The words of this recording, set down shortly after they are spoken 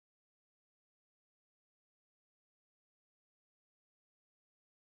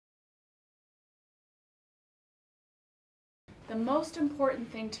The most important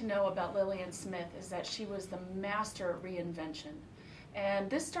thing to know about Lillian Smith is that she was the master at reinvention. And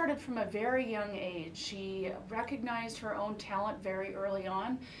this started from a very young age. She recognized her own talent very early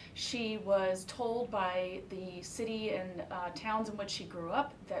on. She was told by the city and towns in which she grew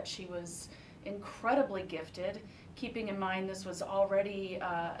up that she was incredibly gifted, keeping in mind this was already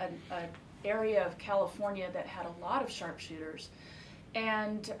an area of California that had a lot of sharpshooters.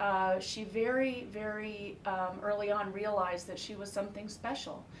 And she very, very early on realized that she was something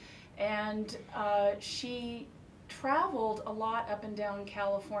special. And she traveled a lot up and down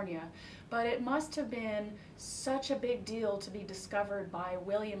California, but it must have been such a big deal to be discovered by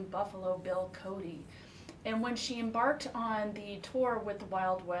William Buffalo Bill Cody. And when she embarked on the tour with the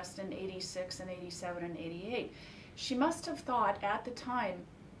Wild West in '86 and '87 and '88, she must have thought at the time,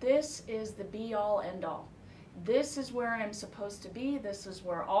 this is the be-all, end-all. This is where I'm supposed to be. This is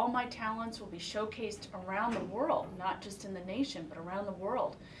where all my talents will be showcased around the world, not just in the nation, but around the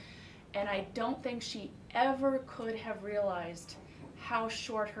world. And I don't think she ever could have realized how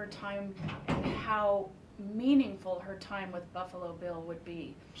short her time and how meaningful her time with Buffalo Bill would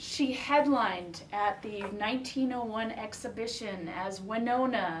be. She headlined at the 1901 exhibition as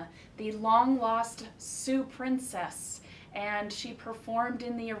Winona, the long-lost Sioux princess, and she performed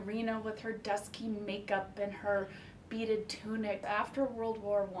in the arena with her dusky makeup and her beaded tunic. After World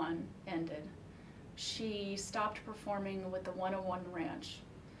War I ended, she stopped performing with the 101 Ranch.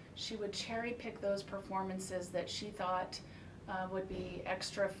 She would cherry pick those performances that she thought would be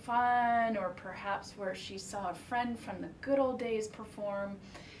extra fun, or perhaps where she saw a friend from the good old days perform.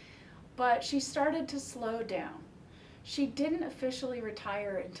 But she started to slow down. She didn't officially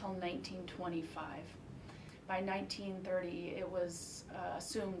retire until 1925. By 1930, it was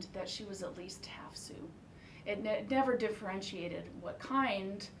assumed that she was at least half Sioux. It never differentiated what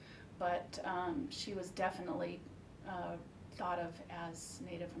kind, but she was definitely thought of as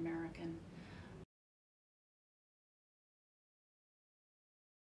Native American.